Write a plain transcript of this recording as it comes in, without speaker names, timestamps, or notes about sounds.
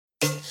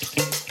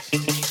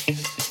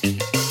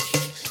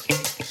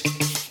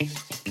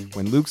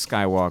When Luke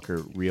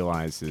Skywalker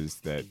realizes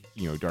that,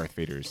 Darth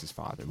Vader is his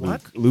father.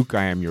 What? Luke,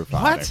 I am your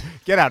father. What?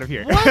 Get out of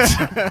here. What?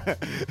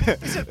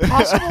 Is it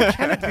possible?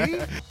 Can it be?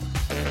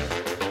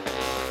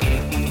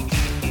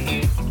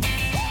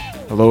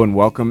 Hello and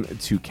welcome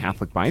to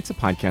Catholic Bites, a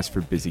podcast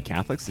for busy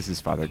Catholics. This is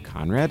Father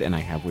Conrad, and I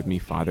have with me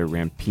Father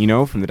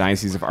Rampino from the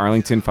Diocese of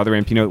Arlington. Father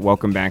Rampino,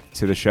 welcome back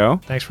to the show.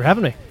 Thanks for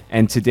having me.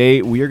 And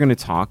today we are going to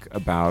talk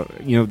about,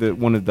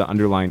 one of the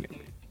underlying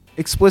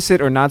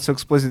explicit or not so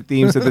explicit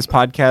themes of this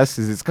podcast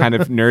is it's kind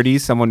of nerdy.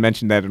 Someone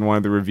mentioned that in one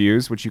of the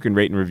reviews, which you can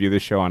rate and review the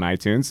show on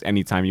iTunes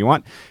anytime you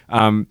want.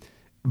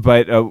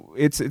 But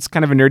it's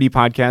kind of a nerdy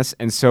podcast,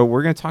 and so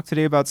we're going to talk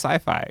today about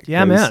sci-fi.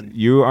 Yeah, man.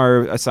 You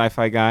are a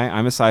sci-fi guy.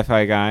 I'm a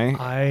sci-fi guy.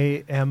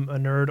 I am a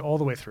nerd all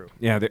the way through.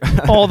 Yeah.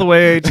 All the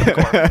way to the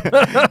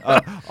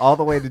core. All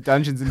the way to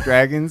Dungeons and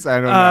Dragons? I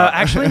don't know.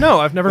 Actually, no.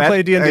 I've never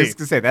played D&D. I was going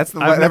to say, that's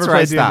where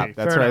I stopped.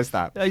 That's where I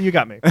stopped. You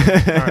got me. All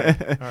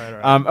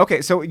right.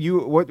 Okay, so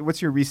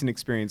what's your recent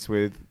experience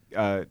with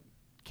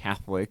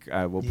Catholic,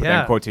 we'll put that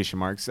in quotation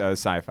marks,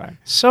 sci-fi?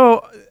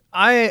 So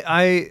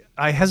I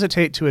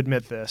hesitate to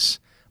admit this,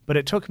 but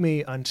it took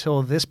me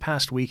until this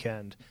past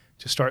weekend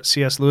to start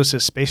C.S.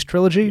 Lewis's Space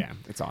Trilogy. Yeah,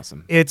 it's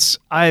awesome.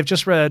 I've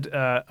just read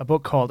a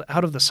book called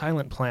Out of the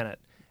Silent Planet,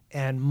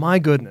 and my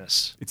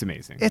goodness, it's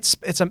amazing. It's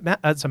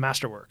a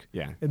masterwork.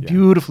 Yeah,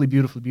 beautifully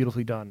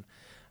done.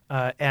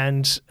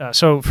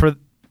 So for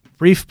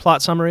brief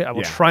plot summary, I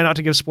will try not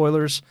to give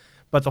spoilers,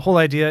 but the whole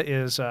idea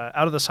is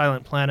Out of the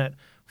Silent Planet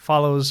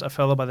follows a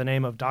fellow by the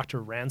name of Dr.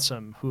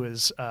 Ransom, who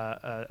is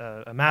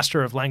a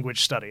master of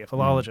language study, a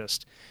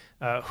philologist,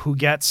 who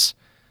gets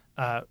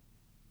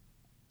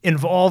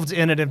involved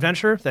in an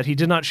adventure that he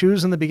did not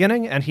choose in the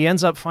beginning, and he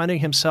ends up finding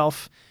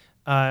himself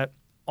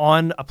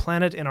on a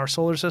planet in our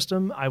solar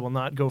system. I will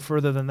not go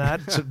further than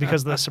that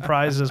because the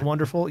surprise is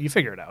wonderful. You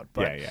figure it out.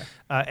 But,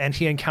 and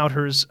he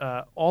encounters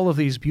all of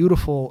these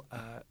beautiful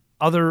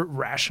other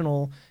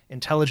rational,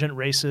 intelligent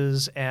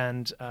races,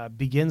 and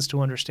begins to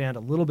understand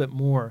a little bit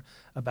more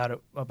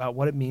about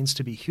what it means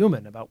to be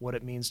human, about what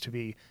it means to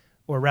be,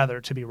 or rather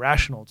to be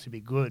rational, to be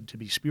good, to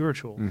be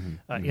spiritual,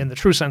 in the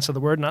true sense of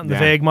the word, not in the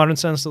vague modern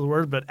sense of the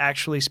word, but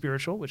actually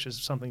spiritual, which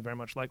is something very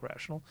much like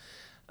rational.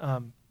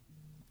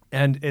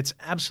 And it's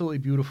absolutely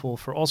beautiful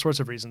for all sorts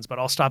of reasons, but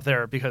I'll stop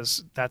there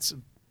because that's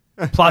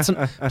plot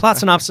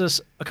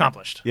synopsis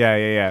accomplished.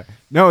 Yeah.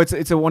 No,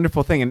 it's a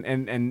wonderful thing,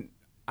 and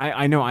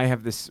I know I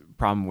have this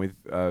problem with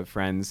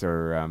friends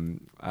or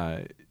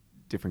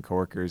different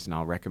coworkers, and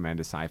I'll recommend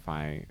a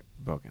sci-fi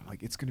book. And I'm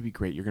like, it's going to be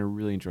great. You're going to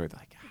really enjoy it. They're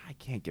like, I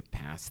can't get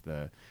past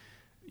the,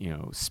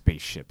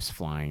 spaceships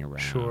flying around.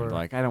 Sure.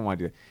 Like, I don't want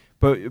to do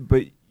that.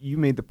 But you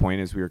made the point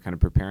as we were kind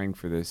of preparing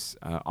for this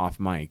off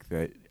mic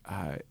that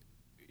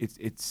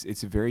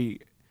it's a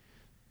very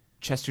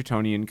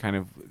Chestertonian kind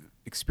of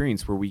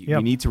experience where we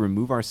need to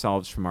remove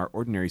ourselves from our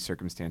ordinary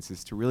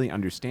circumstances to really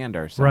understand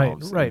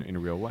ourselves in a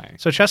real way.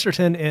 So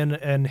Chesterton,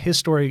 in his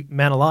story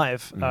Man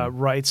Alive,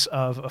 writes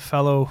of a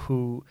fellow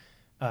who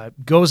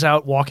goes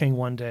out walking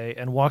one day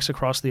and walks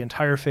across the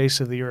entire face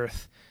of the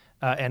earth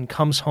and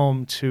comes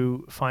home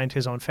to find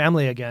his own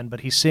family again, but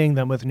he's seeing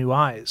them with new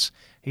eyes.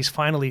 He's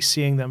finally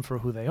seeing them for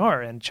who they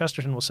are. And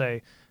Chesterton will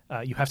say,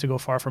 you have to go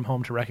far from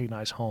home to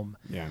recognize home.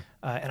 Yeah.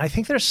 And I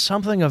think there's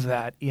something of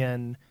that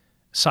in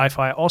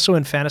sci-fi, also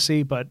in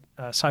fantasy, but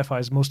sci-fi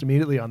is most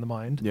immediately on the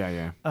mind.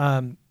 Yeah.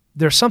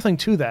 There's something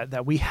to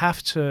that we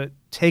have to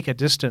take a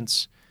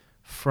distance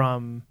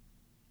from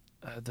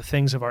the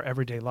things of our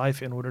everyday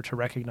life in order to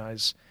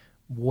recognize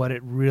what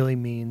it really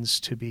means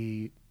to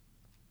be,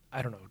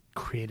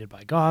 created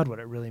by God, what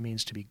it really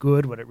means to be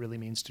good, what it really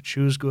means to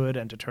choose good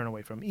and to turn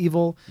away from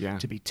evil,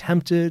 to be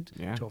tempted,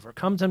 to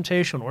overcome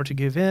temptation or to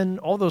give in,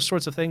 all those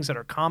sorts of things that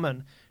are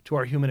common to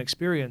our human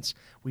experience.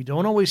 We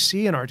don't always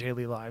see in our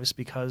daily lives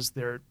because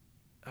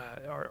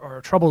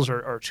our troubles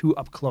are too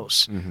up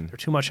close. Mm-hmm. They're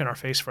too much in our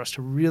face for us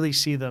to really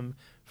see them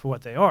for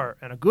what they are.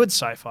 And a good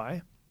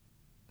sci-fi,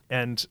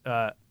 and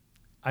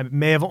I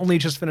may have only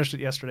just finished it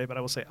yesterday, but I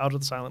will say Out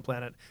of the Silent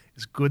Planet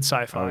is good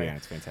sci-fi. Oh, yeah,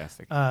 it's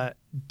fantastic.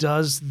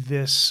 Does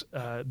this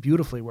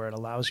beautifully, where it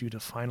allows you to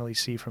finally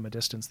see from a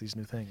distance these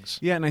new things.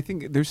 Yeah, and I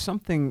think there's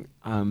something,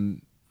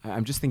 I'm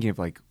just thinking of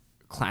like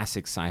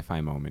classic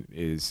sci-fi moment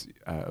is,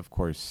 of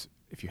course,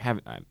 if you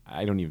haven't,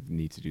 I don't even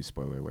need to do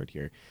spoiler alert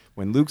here.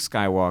 When Luke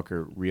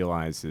Skywalker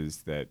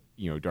realizes that,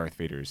 Darth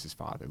Vader is his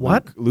father.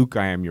 What? Luke,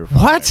 I am your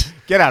father. What?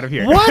 Get out of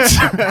here. What?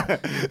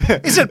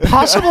 Is it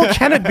possible?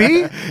 Can it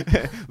be?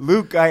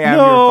 Luke, I am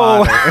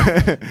your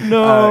father.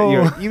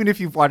 No. Even if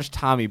you've watched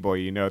Tommy Boy,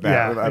 you know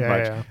that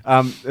much.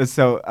 Yeah.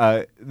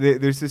 So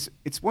there's this,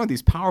 it's one of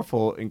these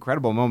powerful,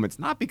 incredible moments,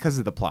 not because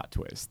of the plot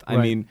twist. I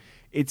mean,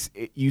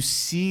 you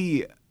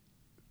see...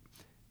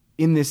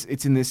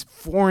 it's in this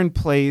foreign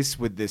place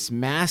with this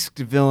masked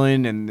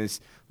villain and this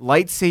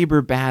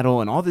lightsaber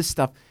battle and all this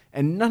stuff,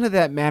 and none of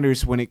that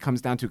matters when it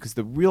comes down to it, because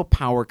the real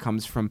power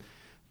comes from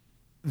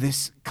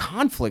this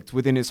conflict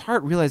within his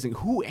heart, realizing,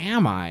 who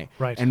am I?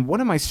 Right. And what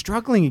am I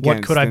struggling against?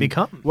 What could I And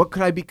become? What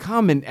could I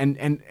become? And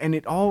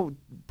it all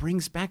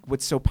brings back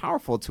what's so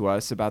powerful to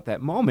us about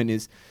that moment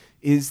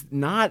is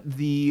not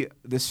the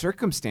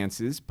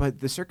circumstances,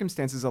 but the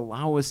circumstances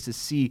allow us to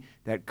see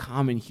that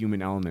common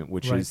human element,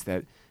 which Right. is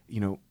that,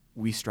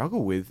 we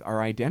struggle with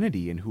our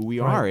identity and who we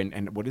Right. are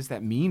and what does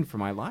that mean for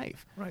my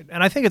life? Right.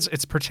 And I think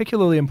it's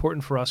particularly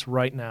important for us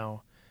right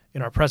now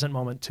in our present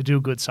moment to do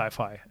good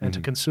sci-fi and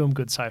to consume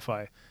good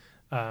sci-fi.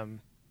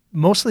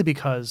 Mostly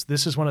because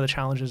this is one of the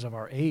challenges of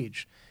our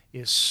age,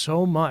 is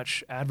so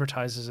much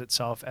advertises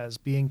itself as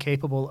being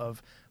capable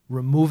of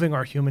removing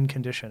our human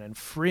condition and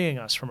freeing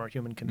us from our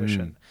human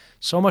condition.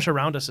 So much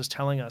around us is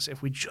telling us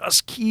if we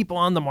just keep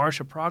on the march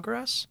of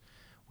progress,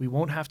 we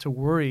won't have to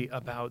worry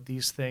about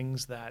these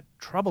things that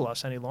trouble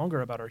us any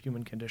longer about our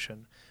human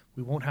condition.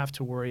 We won't have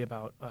to worry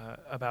about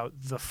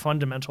the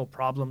fundamental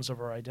problems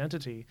of our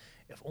identity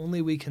if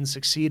only we can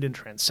succeed in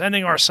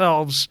transcending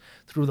ourselves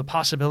through the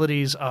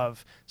possibilities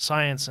of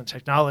science and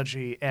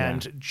technology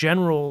and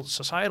general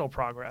societal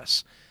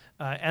progress.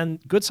 And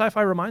good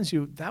sci-fi reminds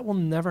you that will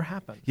never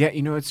happen. Yeah,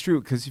 it's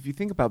true, because if you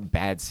think about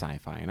bad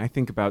sci-fi, and I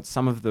think about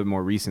some of the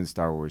more recent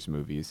Star Wars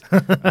movies,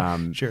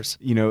 Cheers.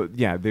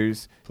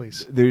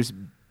 There's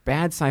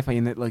bad sci-fi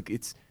in that, like,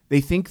 they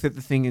think that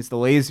the thing is the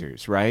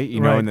lasers, right?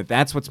 Right. And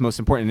that's what's most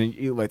important.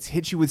 And let's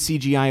hit you with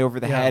CGI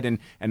over the head and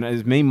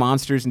as many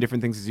monsters and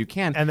different things as you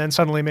can. And then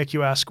suddenly make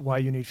you ask why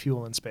you need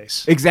fuel in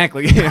space.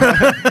 Exactly.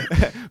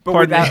 But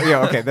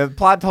without, the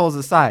plot holes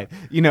aside,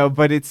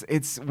 but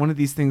it's one of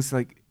these things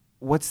like,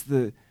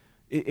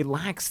 it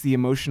lacks the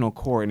emotional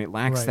core, and it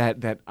lacks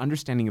that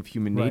understanding of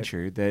human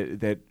nature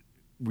that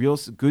real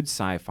good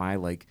sci-fi,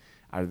 like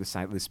out of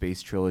the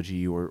Space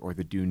Trilogy or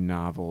the Dune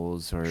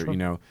novels, or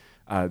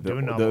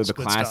the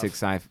classic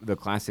the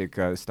classic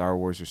Star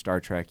Wars or Star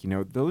Trek,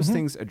 those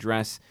things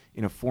address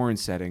in a foreign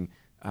setting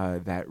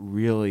that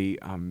really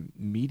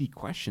meaty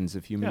questions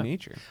of human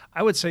nature.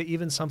 I would say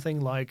even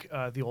something like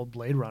the old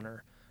Blade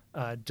Runner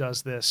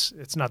does this.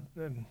 It's not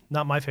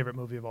my favorite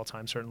movie of all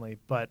time, certainly,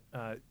 but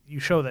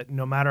you show that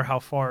no matter how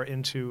far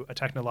into a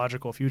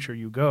technological future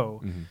you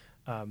go,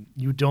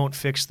 you don't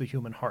fix the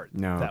human heart.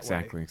 No, that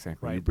exactly. way,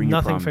 right? You bring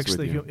Nothing your problems fixes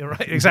with you.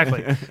 Right,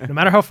 exactly. No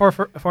matter how far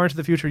into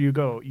the future you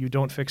go, you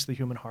don't fix the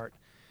human heart.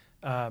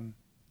 And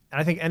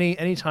I think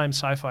any time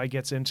sci-fi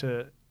gets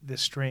into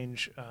this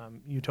strange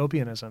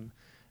utopianism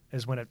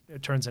is when it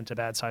turns into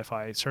bad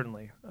sci-fi.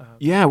 Certainly.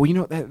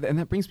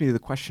 That brings me to the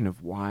question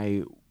of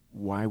why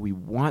we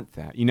want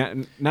that.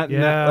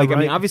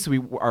 Obviously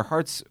our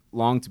hearts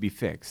long to be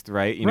fixed,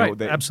 right?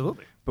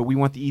 Absolutely. But we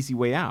want the easy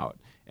way out.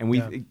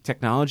 And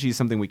technology is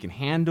something we can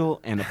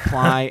handle and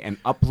apply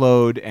and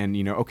upload, and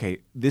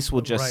this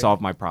will just solve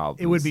my problem.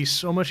 It would be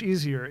so much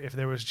easier if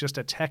there was just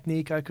a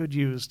technique I could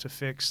use to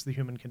fix the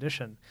human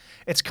condition.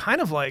 It's kind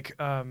of like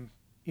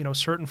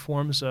certain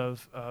forms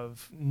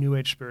of New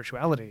Age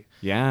spirituality.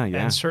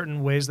 And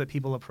certain ways that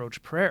people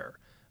approach prayer.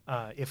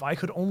 If I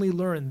could only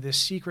learn this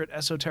secret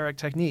esoteric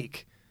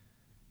technique,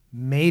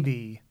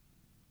 maybe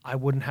I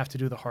wouldn't have to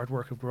do the hard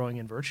work of growing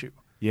in virtue.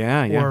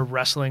 Or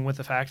wrestling with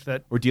the fact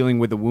that... Or dealing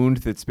with a wound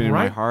that's been in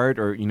my heart.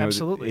 Or,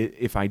 Absolutely.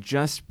 If I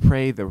just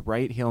pray the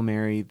right Hail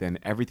Mary, then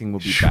everything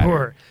will be better.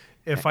 Sure.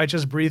 If I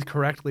just breathe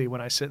correctly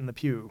when I sit in the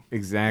pew.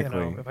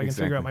 Exactly. If I can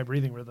figure out my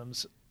breathing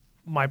rhythms,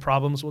 my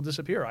problems will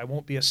disappear. I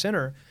won't be a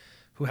sinner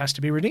who has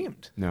to be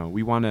redeemed. No,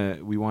 we want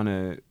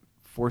to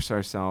force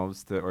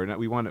ourselves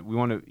we want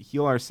to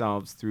heal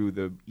ourselves through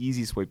the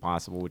easiest way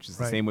possible, which is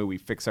the same way we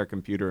fix our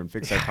computer and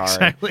fix our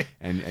car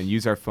and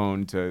use our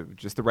phone. To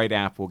just the right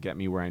app will get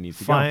me where I need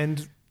to go.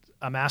 Find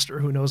a master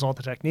who knows all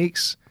the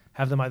techniques,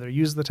 have them either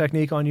use the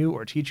technique on you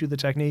or teach you the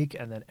technique,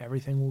 and then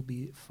everything will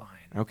be fine.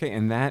 Okay,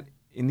 and that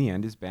in the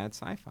end is bad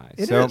sci-fi.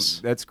 It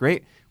is. That's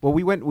great. Well,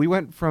 we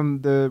went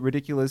from the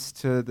ridiculous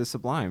to the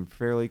sublime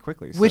fairly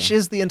quickly. Which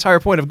is the entire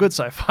point of good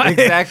sci-fi.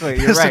 Exactly.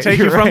 You're is right. to take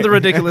you from the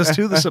ridiculous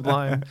to the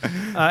sublime.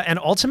 And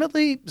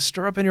ultimately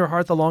stir up in your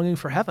heart the longing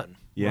for heaven.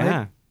 Yeah.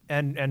 Right?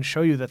 And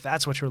show you that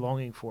that's what you're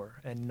longing for,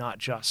 and not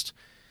just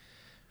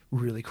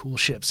really cool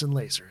ships and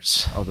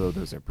lasers. Although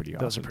those are pretty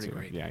awesome. Those are pretty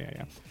great.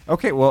 Yeah.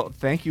 Okay, well,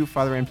 thank you,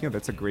 Father Rampino.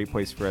 That's a great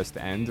place for us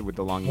to end with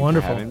the longing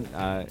for heaven.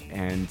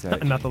 And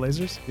not the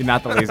lasers?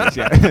 Not the lasers,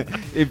 yeah.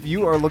 If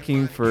you are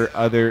looking for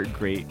other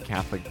great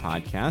Catholic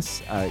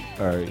podcasts,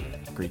 or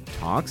great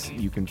talks,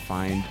 you can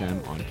find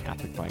them on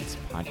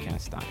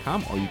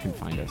CatholicBitesPodcast.com, or you can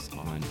find us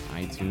on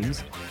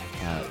iTunes.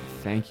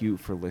 Thank you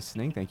for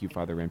listening. Thank you,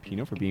 Father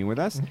Rampino, for being with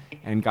us.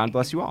 And God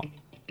bless you all.